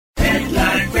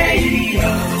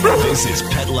This is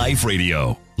Pet Life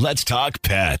Radio. Let's talk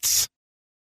pets.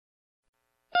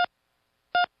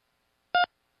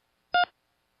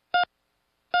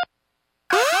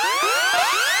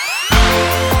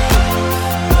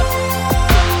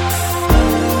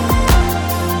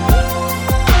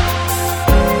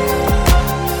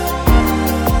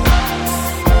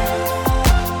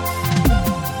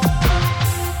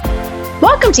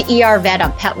 Welcome to ER Vet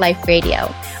on Pet Life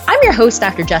Radio. I'm your host,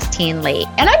 Dr. Justine Lee,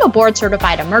 and I'm a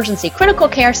board-certified emergency critical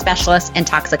care specialist and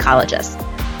toxicologist.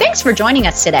 Thanks for joining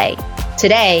us today.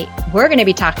 Today, we're going to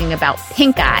be talking about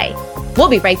pink eye. We'll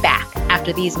be right back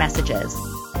after these messages.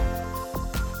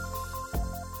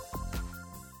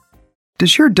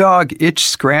 Does your dog itch,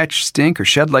 scratch, stink, or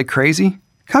shed like crazy?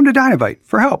 Come to Dinovite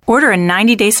for help. Order a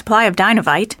 90-day supply of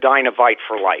Dinovite. Dinovite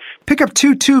for life. Pick up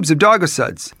 2 tubes of Doggo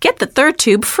Suds. Get the 3rd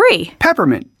tube free.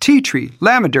 Peppermint, tea tree,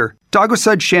 lavender, Doggo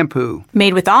Sud shampoo.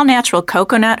 Made with all-natural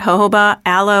coconut, jojoba,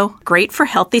 aloe. Great for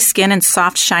healthy skin and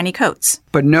soft, shiny coats.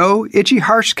 But no itchy,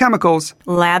 harsh chemicals.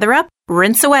 Lather up,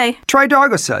 rinse away. Try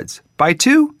Doggo Suds. Buy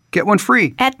 2, get 1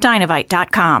 free. At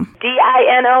Dinovite.com.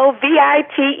 DINOVITE.com.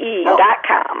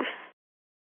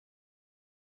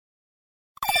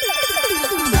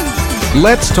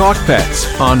 Let's Talk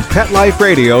Pets on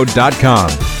PetLifeRadio.com.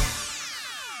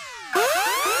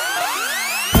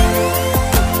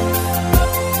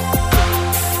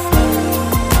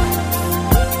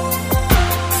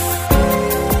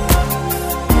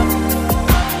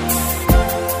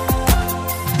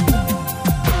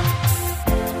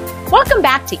 Welcome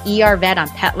back to ER Vet on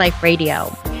Pet Life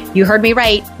Radio. You heard me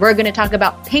right. We're going to talk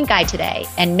about pink eye today.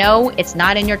 And no, it's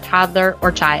not in your toddler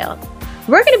or child.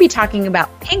 We're going to be talking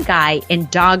about pink eye in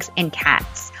dogs and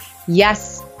cats.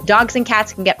 Yes, dogs and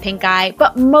cats can get pink eye,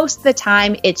 but most of the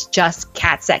time it's just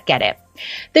cats that get it.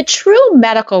 The true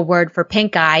medical word for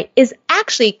pink eye is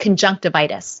actually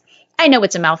conjunctivitis. I know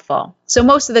it's a mouthful, so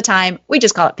most of the time we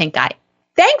just call it pink eye.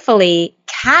 Thankfully,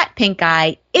 cat pink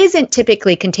eye isn't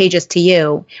typically contagious to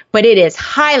you, but it is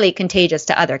highly contagious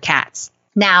to other cats.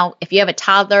 Now, if you have a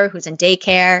toddler who's in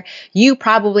daycare, you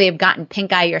probably have gotten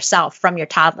pink eye yourself from your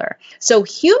toddler. So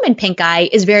human pink eye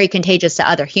is very contagious to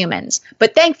other humans.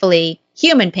 But thankfully,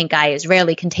 human pink eye is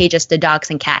rarely contagious to dogs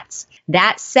and cats.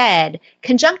 That said,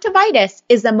 conjunctivitis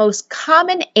is the most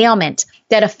common ailment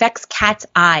that affects cats'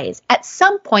 eyes at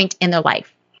some point in their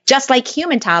life. Just like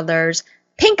human toddlers,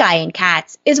 pink eye in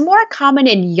cats is more common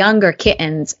in younger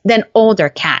kittens than older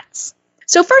cats.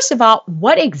 So first of all,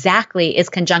 what exactly is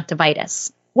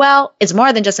conjunctivitis? Well, it's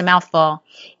more than just a mouthful.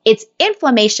 It's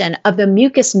inflammation of the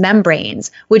mucous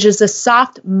membranes, which is the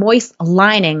soft, moist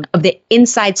lining of the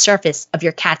inside surface of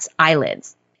your cat's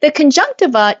eyelids. The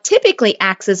conjunctiva typically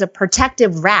acts as a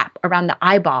protective wrap around the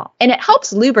eyeball, and it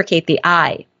helps lubricate the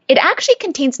eye. It actually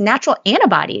contains natural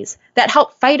antibodies that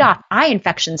help fight off eye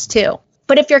infections too.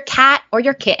 But if your cat or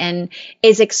your kitten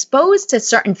is exposed to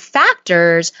certain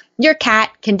factors, your cat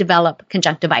can develop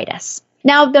conjunctivitis.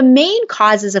 Now, the main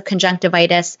causes of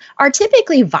conjunctivitis are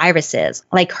typically viruses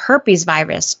like herpes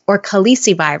virus or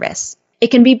calicivirus.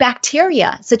 It can be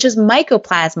bacteria such as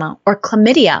mycoplasma or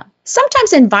chlamydia.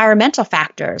 Sometimes environmental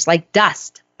factors like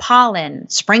dust, pollen,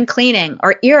 spring cleaning,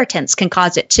 or irritants can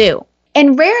cause it too.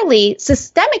 And rarely,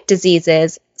 systemic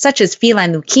diseases such as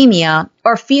feline leukemia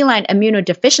or feline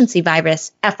immunodeficiency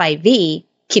virus, FIV,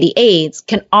 kitty AIDS,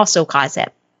 can also cause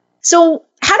it. So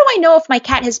how do I know if my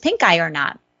cat has pink eye or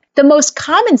not? The most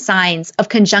common signs of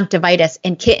conjunctivitis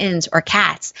in kittens or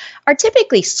cats are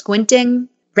typically squinting,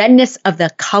 redness of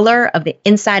the color of the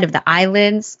inside of the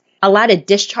eyelids, a lot of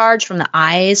discharge from the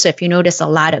eyes. So if you notice a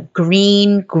lot of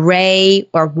green, gray,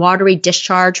 or watery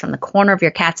discharge from the corner of your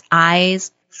cat's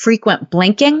eyes, frequent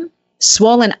blinking,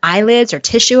 swollen eyelids or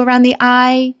tissue around the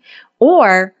eye,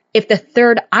 or if the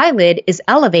third eyelid is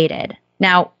elevated.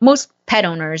 Now, most pet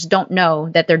owners don't know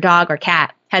that their dog or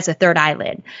cat has a third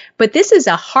eyelid, but this is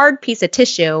a hard piece of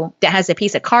tissue that has a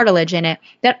piece of cartilage in it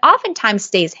that oftentimes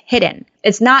stays hidden.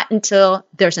 It's not until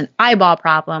there's an eyeball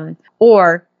problem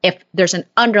or if there's an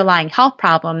underlying health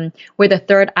problem where the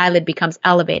third eyelid becomes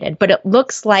elevated, but it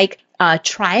looks like a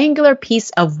triangular piece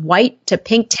of white to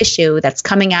pink tissue that's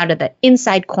coming out of the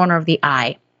inside corner of the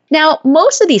eye. Now,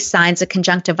 most of these signs of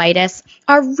conjunctivitis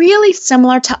are really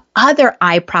similar to other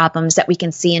eye problems that we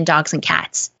can see in dogs and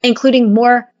cats, including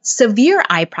more severe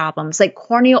eye problems like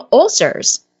corneal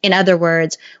ulcers. In other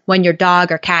words, when your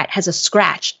dog or cat has a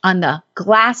scratch on the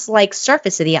glass-like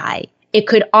surface of the eye. It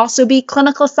could also be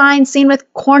clinical signs seen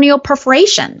with corneal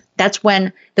perforation. That's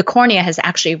when the cornea has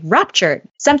actually ruptured.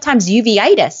 Sometimes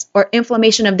uveitis or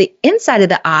inflammation of the inside of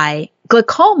the eye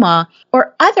glaucoma,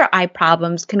 or other eye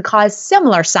problems can cause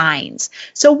similar signs.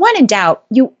 So when in doubt,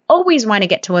 you always want to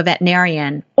get to a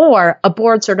veterinarian or a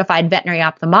board-certified veterinary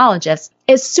ophthalmologist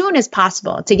as soon as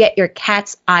possible to get your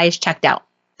cat's eyes checked out.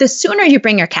 The sooner you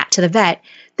bring your cat to the vet,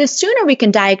 the sooner we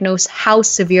can diagnose how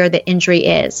severe the injury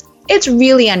is. It's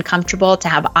really uncomfortable to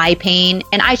have eye pain,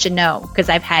 and I should know because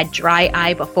I've had dry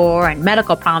eye before and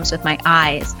medical problems with my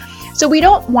eyes. So we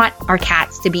don't want our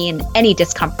cats to be in any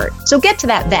discomfort. So get to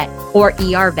that vet or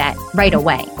ER vet right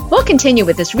away. We'll continue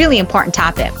with this really important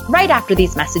topic right after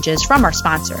these messages from our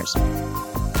sponsors.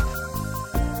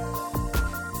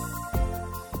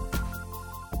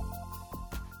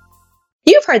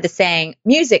 You've heard the saying,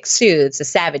 music soothes a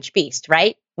savage beast,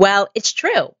 right? Well, it's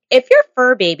true. If your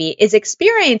fur baby is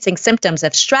experiencing symptoms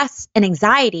of stress and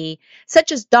anxiety,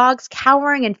 such as dogs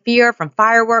cowering in fear from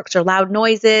fireworks or loud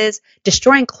noises,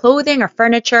 destroying clothing or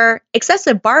furniture,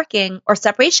 excessive barking, or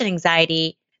separation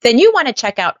anxiety, then you want to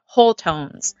check out Whole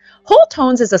Tones. Whole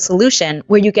Tones is a solution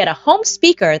where you get a home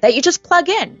speaker that you just plug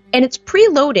in, and it's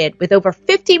preloaded with over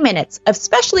 50 minutes of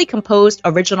specially composed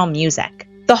original music.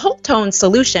 The Whole Tones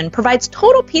solution provides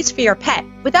total peace for your pet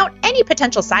without any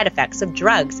potential side effects of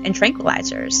drugs and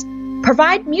tranquilizers.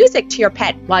 Provide music to your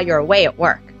pet while you're away at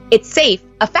work. It's safe,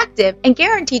 effective, and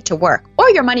guaranteed to work or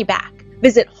your money back.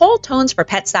 Visit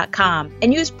WholeTonesForPets.com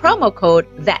and use promo code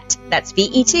VET, that's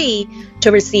V-E-T,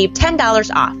 to receive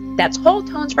 $10 off. That's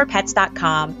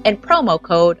WholeTonesForPets.com and promo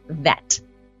code VET.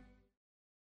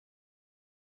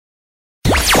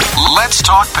 Let's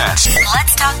talk pets.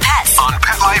 Let's talk pets On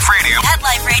Pet Life Radio. Pet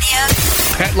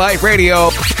Life Radio.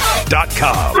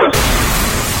 PetLifeRadio.com.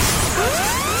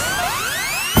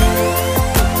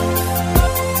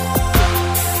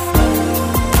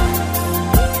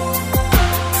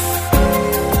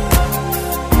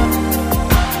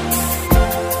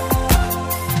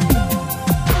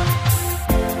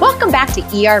 Welcome back to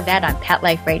ER Vet on Pet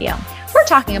Life Radio. We're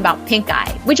talking about pink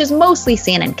eye, which is mostly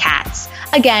seen in cats.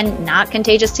 Again, not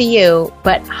contagious to you,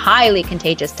 but highly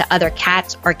contagious to other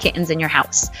cats or kittens in your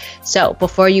house. So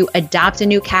before you adopt a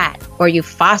new cat or you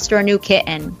foster a new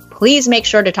kitten, please make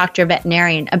sure to talk to your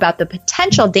veterinarian about the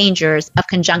potential dangers of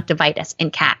conjunctivitis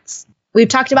in cats. We've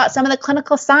talked about some of the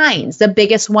clinical signs, the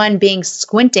biggest one being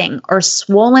squinting or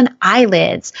swollen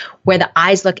eyelids, where the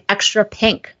eyes look extra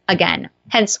pink, again,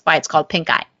 hence why it's called pink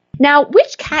eye. Now,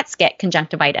 which cats get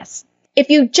conjunctivitis? If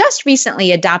you just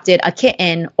recently adopted a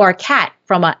kitten or a cat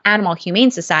from an Animal Humane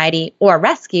Society or a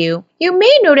rescue, you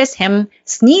may notice him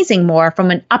sneezing more from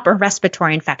an upper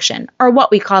respiratory infection, or what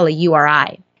we call a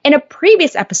URI. In a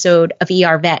previous episode of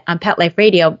ER Vet on Pet Life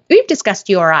Radio, we've discussed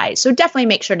URIs, so definitely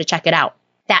make sure to check it out.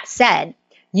 That said,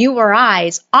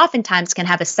 URIs oftentimes can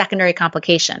have a secondary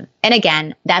complication, and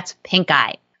again, that's pink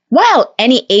eye. While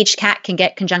any aged cat can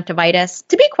get conjunctivitis,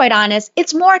 to be quite honest,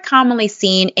 it's more commonly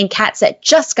seen in cats that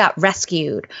just got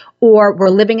rescued or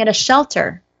were living at a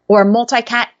shelter or a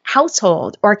multi-cat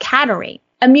household or cattery.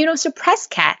 Immunosuppressed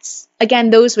cats, again,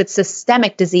 those with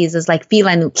systemic diseases like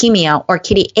feline leukemia or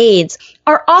kitty AIDS,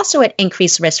 are also at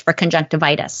increased risk for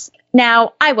conjunctivitis.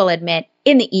 Now, I will admit,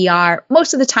 in the ER,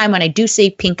 most of the time when I do see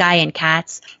pink eye in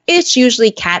cats, it's usually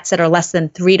cats that are less than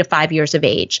 3 to 5 years of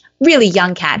age, really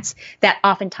young cats that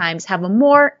oftentimes have a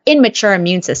more immature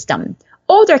immune system.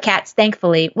 Older cats,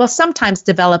 thankfully, will sometimes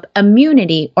develop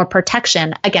immunity or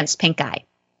protection against pink eye.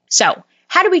 So,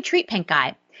 how do we treat pink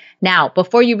eye? Now,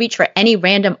 before you reach for any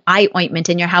random eye ointment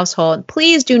in your household,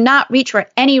 please do not reach for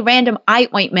any random eye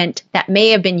ointment that may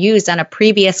have been used on a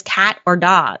previous cat or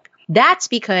dog. That's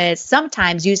because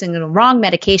sometimes using the wrong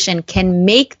medication can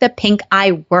make the pink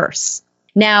eye worse.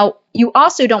 Now, you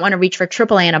also don't want to reach for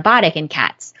triple antibiotic in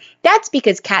cats. That's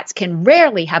because cats can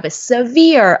rarely have a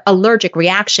severe allergic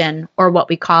reaction, or what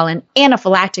we call an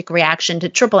anaphylactic reaction to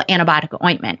triple antibiotic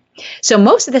ointment. So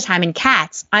most of the time in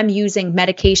cats, I'm using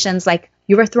medications like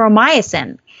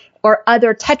erythromycin or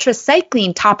other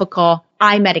tetracycline topical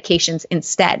eye medications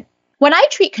instead. When I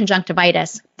treat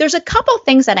conjunctivitis, there's a couple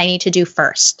things that I need to do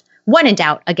first. When in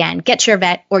doubt, again, get to your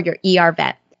vet or your ER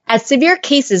vet, as severe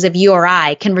cases of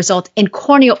URI can result in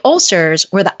corneal ulcers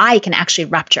where the eye can actually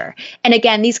rupture. And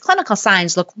again, these clinical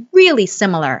signs look really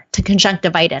similar to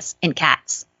conjunctivitis in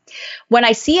cats. When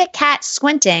I see a cat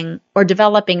squinting or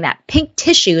developing that pink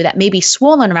tissue that may be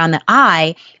swollen around the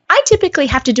eye, I typically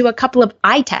have to do a couple of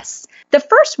eye tests. The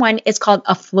first one is called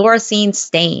a fluorescein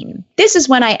stain. This is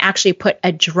when I actually put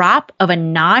a drop of a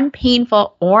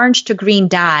non-painful orange to green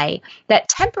dye that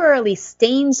temporarily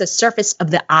stains the surface of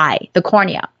the eye, the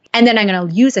cornea. And then I'm going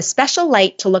to use a special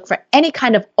light to look for any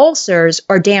kind of ulcers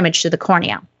or damage to the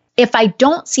cornea. If I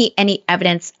don't see any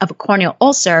evidence of a corneal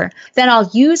ulcer, then I'll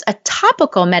use a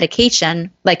topical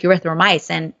medication like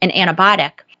erythromycin, an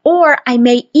antibiotic, or I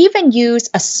may even use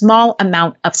a small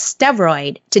amount of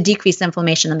steroid to decrease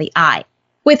inflammation in the eye.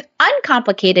 With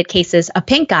uncomplicated cases of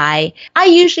pink eye, I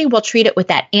usually will treat it with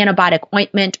that antibiotic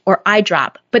ointment or eye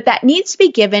drop, but that needs to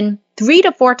be given 3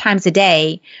 to 4 times a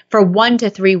day for 1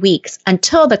 to 3 weeks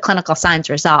until the clinical signs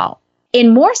resolve.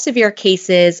 In more severe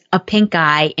cases of pink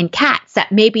eye in cats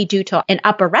that may be due to an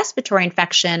upper respiratory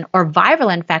infection or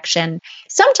viral infection,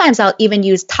 sometimes I'll even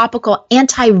use topical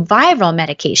antiviral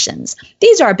medications.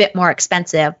 These are a bit more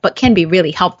expensive, but can be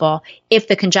really helpful if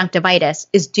the conjunctivitis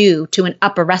is due to an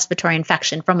upper respiratory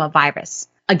infection from a virus.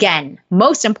 Again,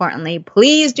 most importantly,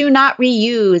 please do not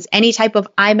reuse any type of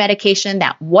eye medication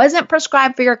that wasn't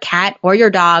prescribed for your cat or your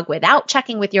dog without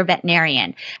checking with your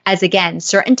veterinarian, as again,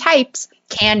 certain types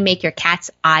can make your cat's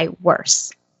eye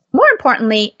worse. More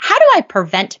importantly, how do I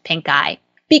prevent pink eye?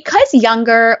 Because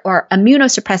younger or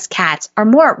immunosuppressed cats are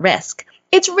more at risk,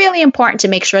 it's really important to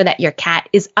make sure that your cat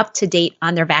is up to date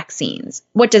on their vaccines.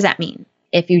 What does that mean?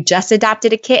 If you just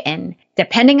adopted a kitten,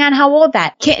 depending on how old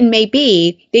that kitten may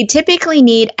be, they typically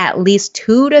need at least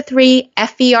 2 to 3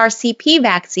 FVRCP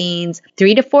vaccines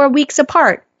 3 to 4 weeks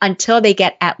apart until they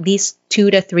get at least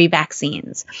 2 to 3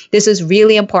 vaccines. This is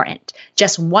really important.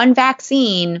 Just one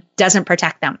vaccine doesn't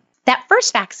protect them. That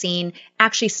first vaccine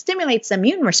actually stimulates the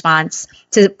immune response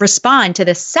to respond to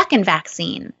the second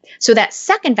vaccine. So that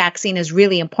second vaccine is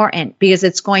really important because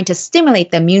it's going to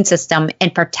stimulate the immune system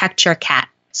and protect your cat.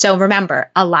 So remember,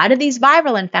 a lot of these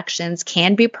viral infections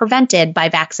can be prevented by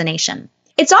vaccination.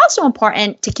 It's also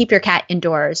important to keep your cat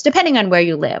indoors, depending on where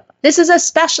you live. This is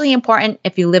especially important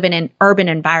if you live in an urban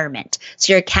environment,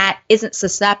 so your cat isn't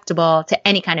susceptible to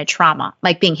any kind of trauma,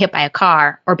 like being hit by a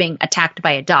car or being attacked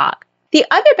by a dog. The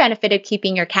other benefit of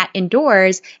keeping your cat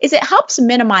indoors is it helps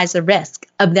minimize the risk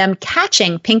of them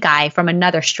catching pink eye from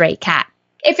another stray cat.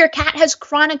 If your cat has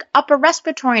chronic upper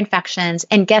respiratory infections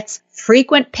and gets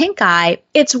frequent pink eye,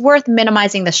 it's worth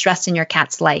minimizing the stress in your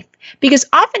cat's life because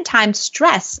oftentimes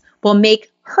stress will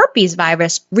make herpes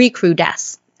virus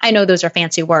recrudesce. I know those are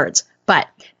fancy words, but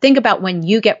think about when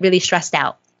you get really stressed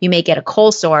out. You may get a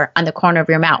cold sore on the corner of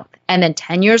your mouth. And then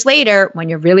 10 years later, when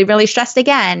you're really, really stressed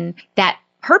again, that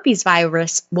herpes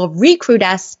virus will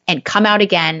recrudesce and come out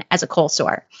again as a cold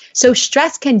sore. So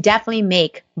stress can definitely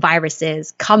make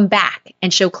viruses come back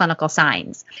and show clinical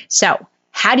signs. So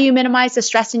how do you minimize the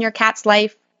stress in your cat's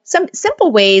life? Some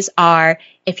simple ways are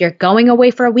if you're going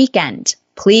away for a weekend,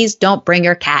 please don't bring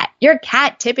your cat. Your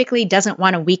cat typically doesn't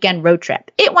want a weekend road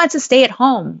trip. It wants to stay at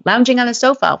home, lounging on the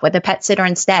sofa with a pet sitter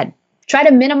instead. Try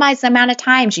to minimize the amount of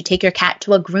times you take your cat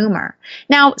to a groomer.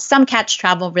 Now, some cats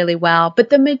travel really well, but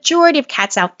the majority of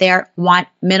cats out there want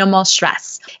minimal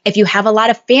stress. If you have a lot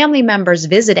of family members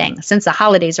visiting since the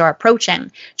holidays are approaching,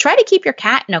 try to keep your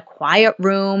cat in a quiet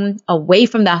room away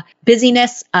from the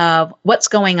busyness of what's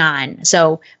going on.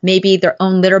 So maybe their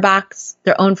own litter box,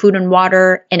 their own food and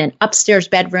water, in an upstairs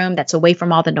bedroom that's away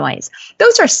from all the noise.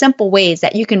 Those are simple ways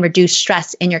that you can reduce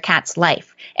stress in your cat's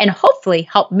life and hopefully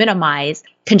help minimize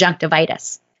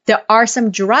conjunctivitis. There are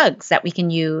some drugs that we can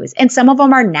use, and some of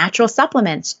them are natural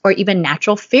supplements or even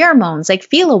natural pheromones like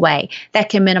Feel Away that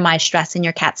can minimize stress in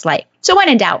your cat's life. So when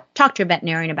in doubt, talk to a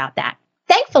veterinarian about that.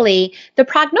 Thankfully, the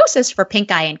prognosis for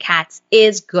pink eye in cats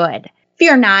is good.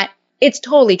 Fear not, it's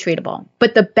totally treatable.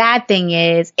 But the bad thing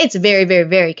is it's very, very,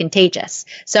 very contagious.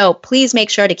 So please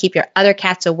make sure to keep your other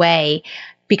cats away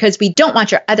because we don't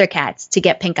want your other cats to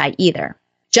get pink eye either.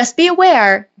 Just be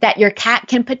aware that your cat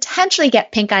can potentially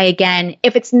get pink eye again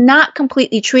if it's not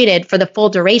completely treated for the full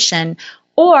duration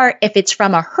or if it's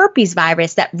from a herpes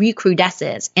virus that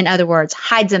recrudesces, in other words,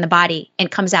 hides in the body and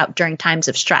comes out during times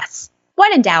of stress.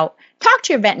 When in doubt, talk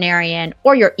to your veterinarian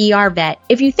or your ER vet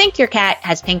if you think your cat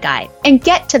has pink eye and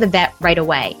get to the vet right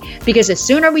away because the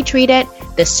sooner we treat it,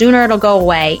 the sooner it'll go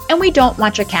away and we don't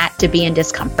want your cat to be in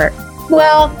discomfort.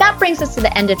 Well, that brings us to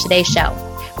the end of today's show.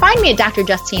 Find me at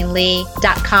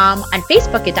drjustinelee.com, on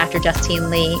Facebook at Dr. Justine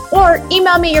Lee, or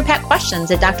email me your pet questions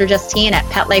at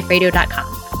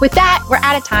drjustine@petliferadio.com. With that, we're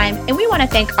out of time, and we want to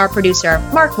thank our producer,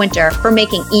 Mark Winter, for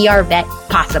making ER Vet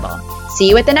possible. See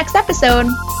you at the next episode.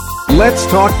 Let's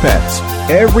Talk Pets,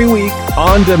 every week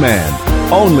on demand,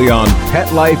 only on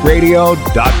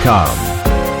PetLifeRadio.com.